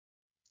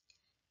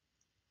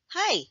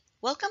Hi,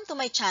 welcome to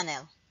my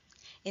channel.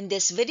 In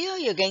this video,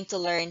 you're going to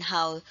learn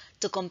how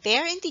to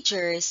compare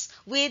integers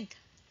with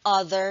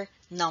other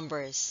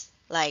numbers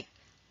like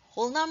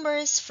whole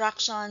numbers,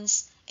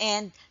 fractions,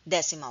 and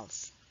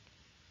decimals.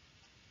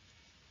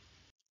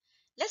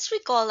 Let's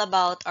recall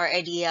about our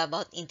idea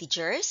about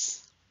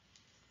integers.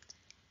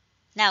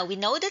 Now, we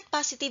know that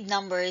positive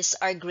numbers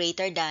are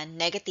greater than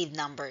negative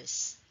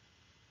numbers.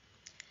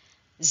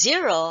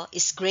 0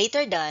 is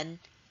greater than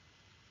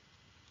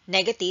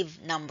negative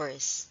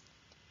numbers.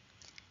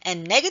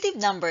 And negative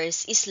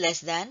numbers is less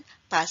than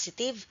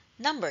positive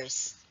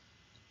numbers.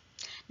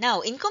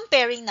 Now, in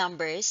comparing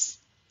numbers,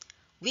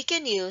 we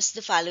can use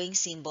the following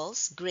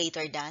symbols: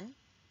 greater than,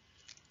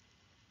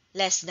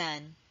 less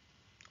than,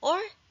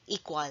 or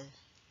equal.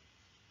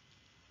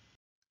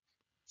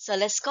 So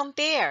let's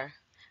compare.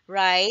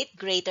 Write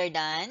greater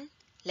than,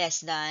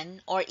 less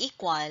than, or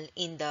equal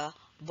in the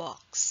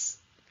box.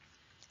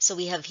 So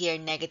we have here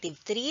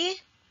 -3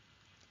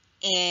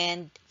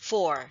 and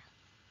 4.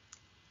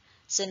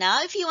 So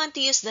now if you want to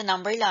use the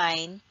number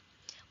line,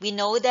 we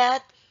know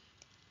that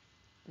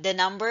the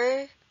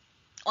number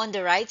on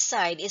the right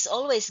side is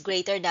always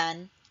greater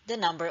than the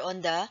number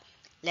on the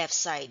left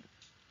side.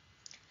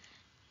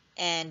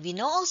 And we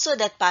know also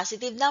that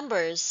positive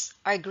numbers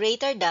are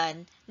greater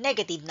than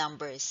negative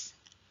numbers.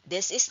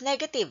 This is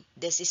negative,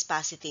 this is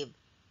positive.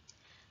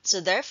 So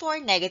therefore,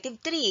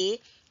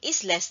 -3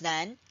 is less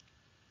than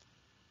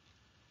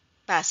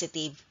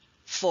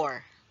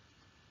 +4.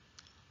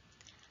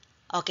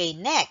 Okay,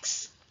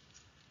 next.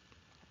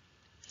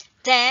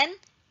 10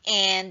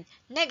 and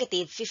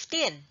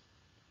 -15.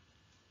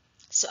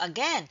 So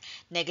again,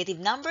 negative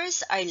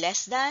numbers are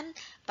less than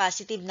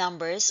positive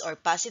numbers, or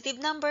positive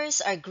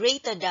numbers are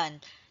greater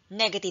than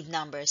negative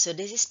numbers. So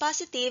this is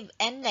positive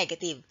and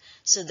negative.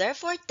 So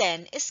therefore,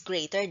 10 is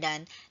greater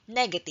than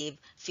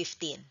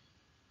 -15.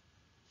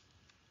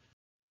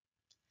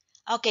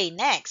 Okay,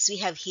 next, we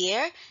have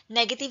here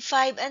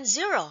 -5 and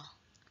 0.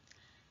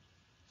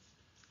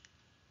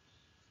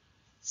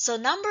 So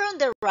number on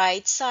the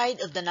right side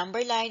of the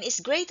number line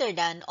is greater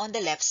than on the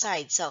left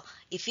side. So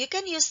if you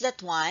can use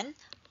that one,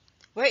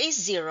 where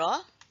is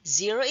 0?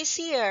 0 is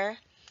here,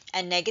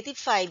 and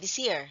 -5 is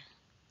here.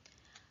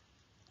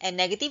 And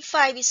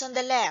 -5 is on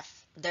the left.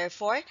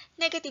 Therefore,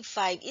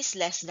 -5 is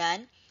less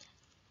than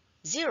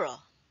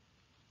 0.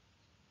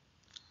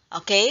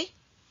 Okay?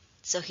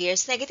 So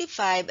here's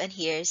 -5 and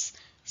here's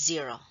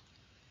 0.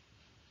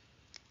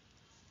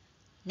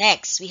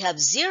 Next, we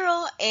have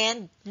 0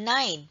 and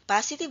 9,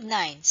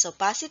 +9. So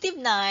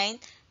 +9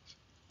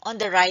 on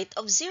the right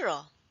of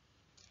 0.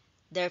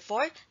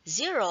 Therefore,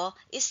 0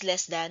 is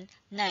less than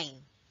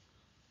 9.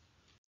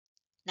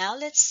 Now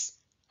let's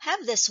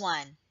have this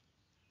one.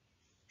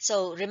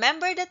 So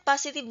remember that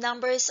positive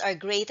numbers are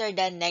greater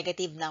than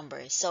negative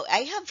numbers. So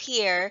I have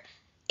here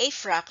a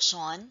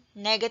fraction,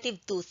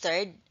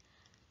 -2/3,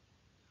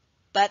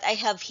 but I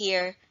have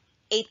here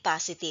a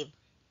positive.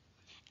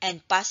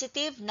 And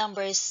positive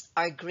numbers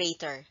are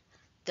greater.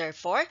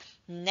 Therefore,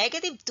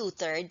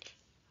 -2/3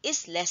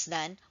 is less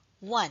than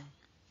 1.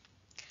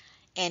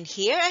 And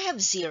here I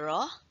have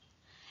 0,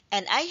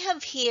 and I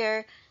have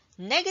here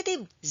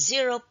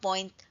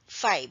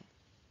 -0.5.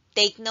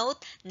 Take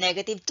note,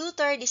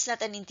 -2/3 is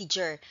not an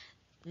integer.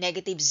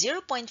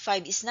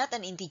 -0.5 is not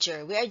an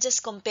integer. We are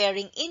just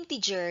comparing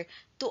integer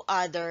to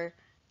other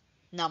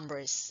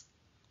numbers.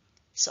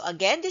 So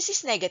again, this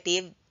is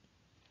negative.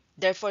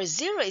 Therefore,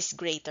 0 is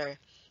greater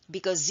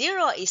because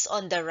 0 is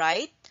on the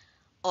right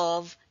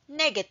of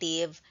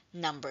negative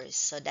numbers.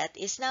 So that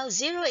is now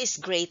 0 is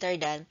greater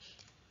than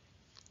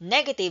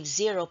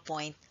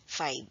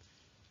 -0.5.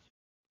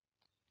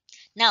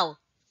 Now,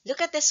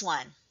 look at this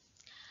one.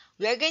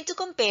 We are going to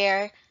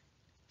compare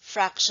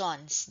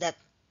fractions that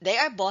they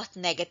are both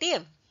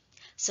negative.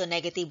 So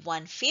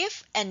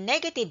 -1/5 and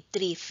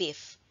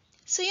 -3/5.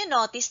 So you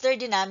notice their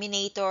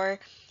denominator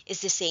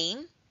is the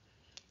same,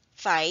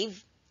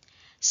 5.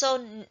 So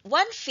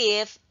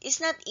 1/5 is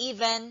not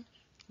even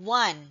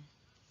 1.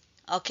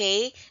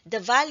 Okay? The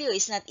value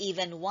is not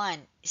even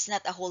 1. It's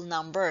not a whole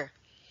number.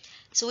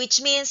 So which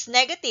means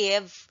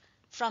negative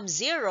from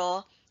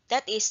 0,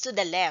 that is to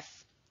the left.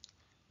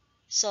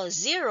 So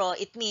 0,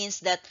 it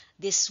means that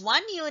this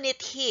 1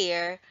 unit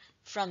here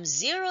from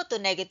 0 to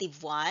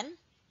 -1,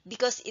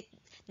 because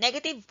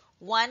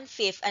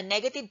 -1/5 and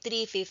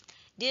 -3/5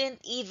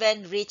 didn't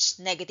even reach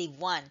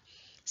 -1.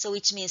 So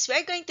which means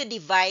we're going to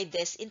divide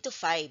this into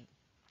 5.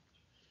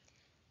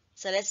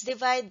 So let's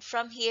divide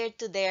from here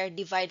to there,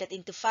 divide that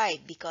into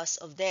 5 because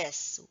of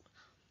this.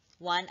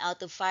 1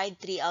 out of 5,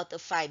 3 out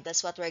of 5.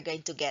 That's what we're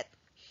going to get.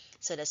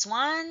 So that's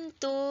 1,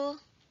 2.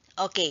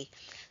 Okay.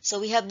 So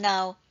we have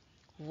now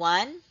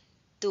 1,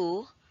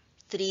 2,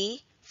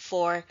 3,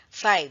 4,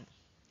 5.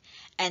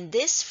 And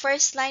this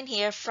first line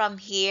here, from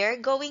here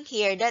going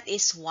here, that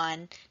is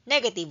 1,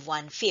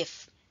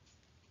 -1/5.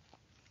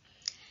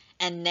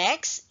 And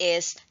next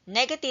is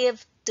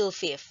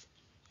 -2/5.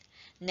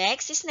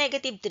 Next is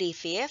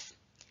 -3/5.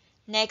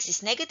 Next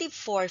is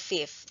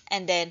 -4/5.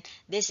 And then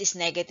this is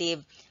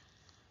 -5/5.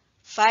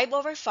 5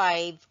 over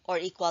 5 or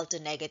equal to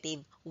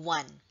negative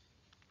 1.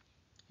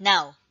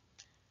 Now,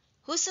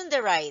 who's on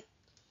the right?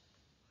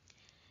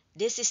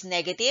 This is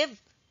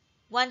negative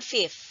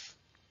 1/5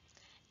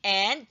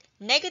 and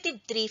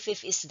negative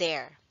 3/5 is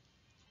there.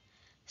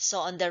 So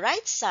on the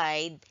right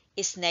side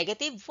is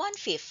negative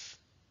 1/5.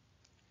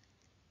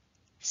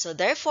 So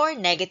therefore,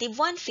 negative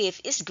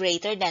 1/5 is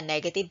greater than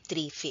negative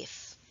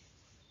 3/5.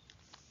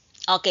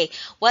 Okay,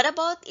 what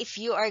about if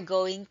you are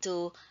going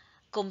to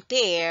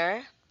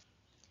compare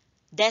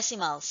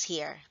decimals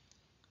here?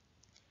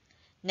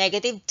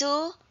 Negative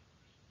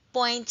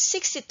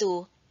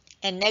 2.62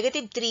 and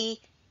negative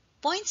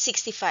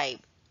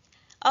 3.65.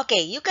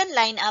 Okay, you can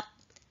line up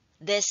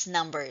these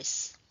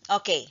numbers.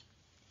 Okay,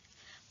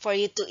 for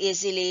you to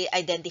easily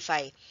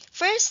identify.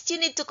 First, you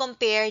need to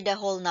compare the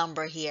whole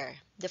number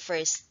here. The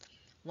first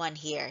one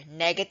here,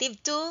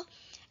 negative 2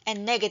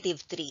 and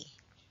negative 3.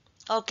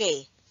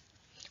 Okay,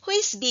 who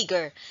is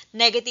bigger,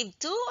 negative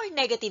 2 or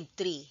negative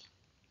 3?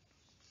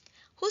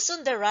 Who's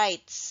on the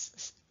right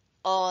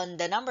on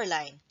the number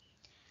line?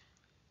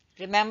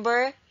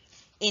 Remember,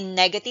 in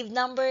negative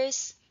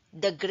numbers,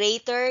 the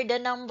greater the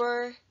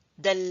number,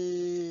 the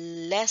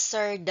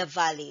lesser the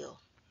value.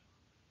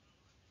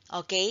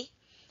 Okay?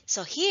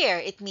 So here,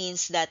 it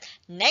means that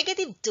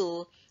negative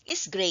 2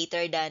 is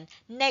greater than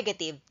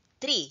negative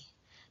 3.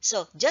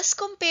 So just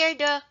compare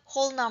the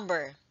whole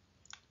number.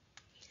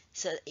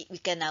 So we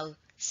can now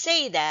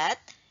say that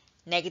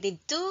negative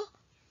 2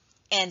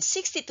 and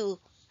 62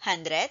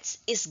 hundredths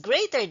is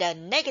greater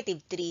than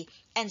negative 3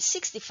 and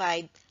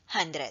 65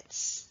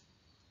 hundredths.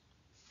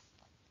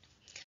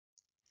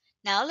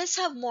 Now let's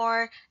have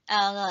more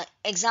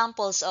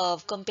examples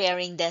of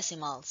comparing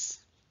decimals.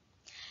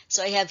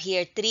 So I have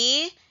here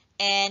 3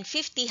 and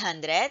 50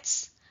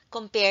 hundredths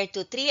compared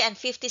to 3 and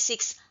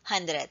 56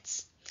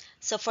 hundredths.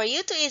 So for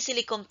you to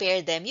easily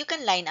compare them, you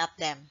can line up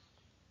them.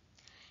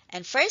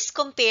 And first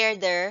compare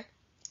their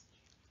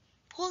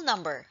whole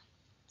number.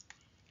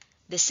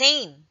 The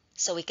same.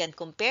 So we can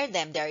compare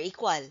them. They are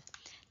equal.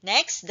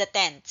 Next, the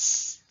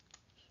tenths.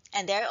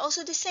 And they are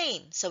also the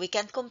same. So we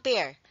can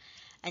compare.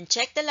 And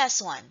check the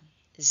last one.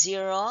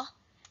 0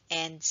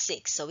 and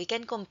 6. So we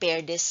can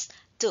compare this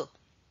too.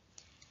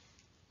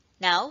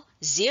 Now,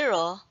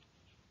 0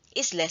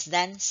 is less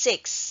than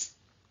 6.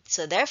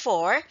 So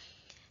therefore,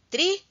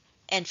 3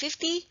 and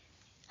 50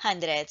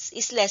 hundredths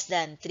is less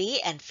than 3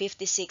 and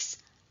 56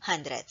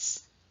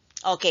 hundredths.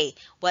 Okay,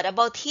 what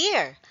about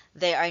here?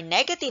 There are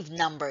negative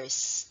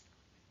numbers.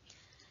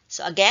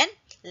 So again,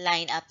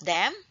 line up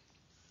them.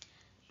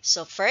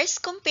 So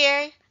first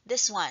compare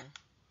this one,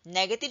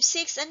 negative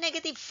 6 and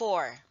negative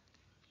 4.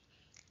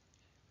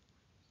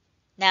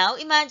 Now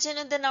imagine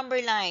on the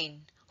number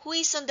line, who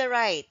is on the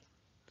right?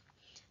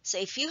 So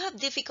if you have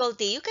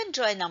difficulty, you can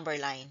draw a number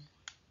line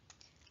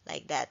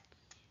like that.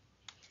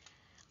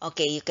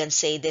 Okay, you can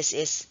say this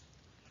is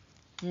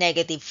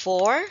negative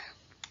 4.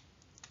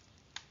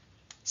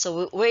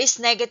 So where is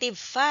negative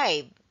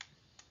 5?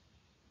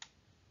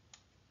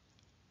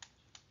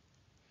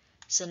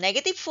 So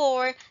negative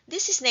 4,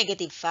 this is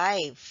negative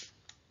 5.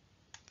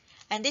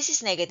 And this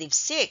is negative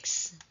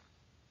 6.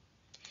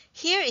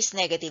 Here is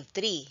negative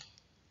 3.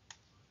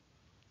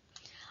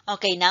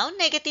 Okay, now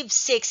negative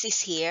 6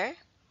 is here.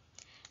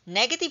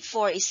 Negative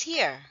 4 is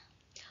here.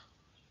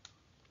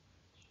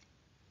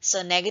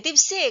 So negative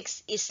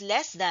 6 is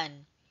less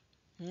than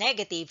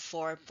negative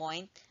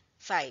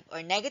 4.5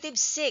 or negative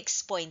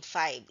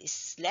 6.5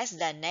 is less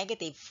than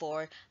negative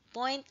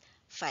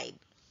 4.5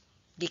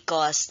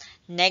 because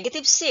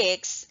negative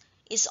 6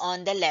 is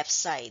on the left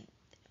side,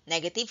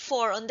 negative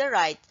 4 on the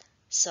right,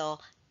 so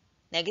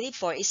negative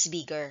 4 is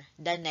bigger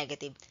than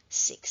negative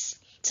 6.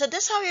 So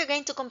that's how you're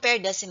going to compare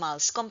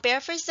decimals.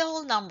 Compare first the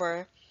whole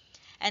number,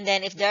 and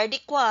then if they're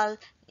equal,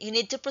 you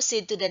need to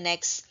proceed to the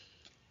next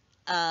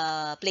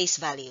place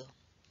value.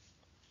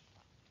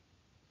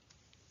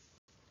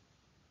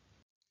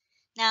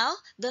 Now,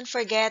 don't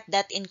forget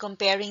that in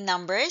comparing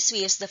numbers, we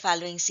use the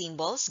following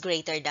symbols: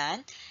 greater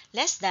than,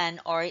 less than,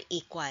 or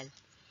equal.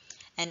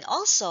 And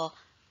also,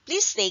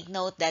 please take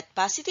note that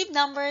positive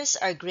numbers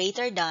are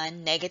greater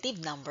than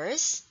negative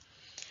numbers.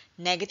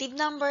 Negative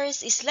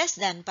numbers is less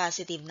than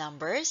positive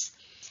numbers.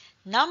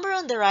 Number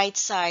on the right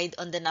side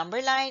on the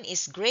number line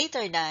is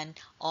greater than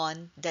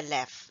on the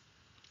left.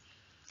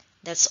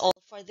 That's all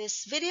for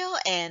this video,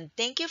 and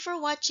thank you for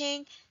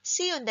watching.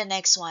 See you on the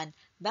next one.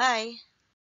 Bye!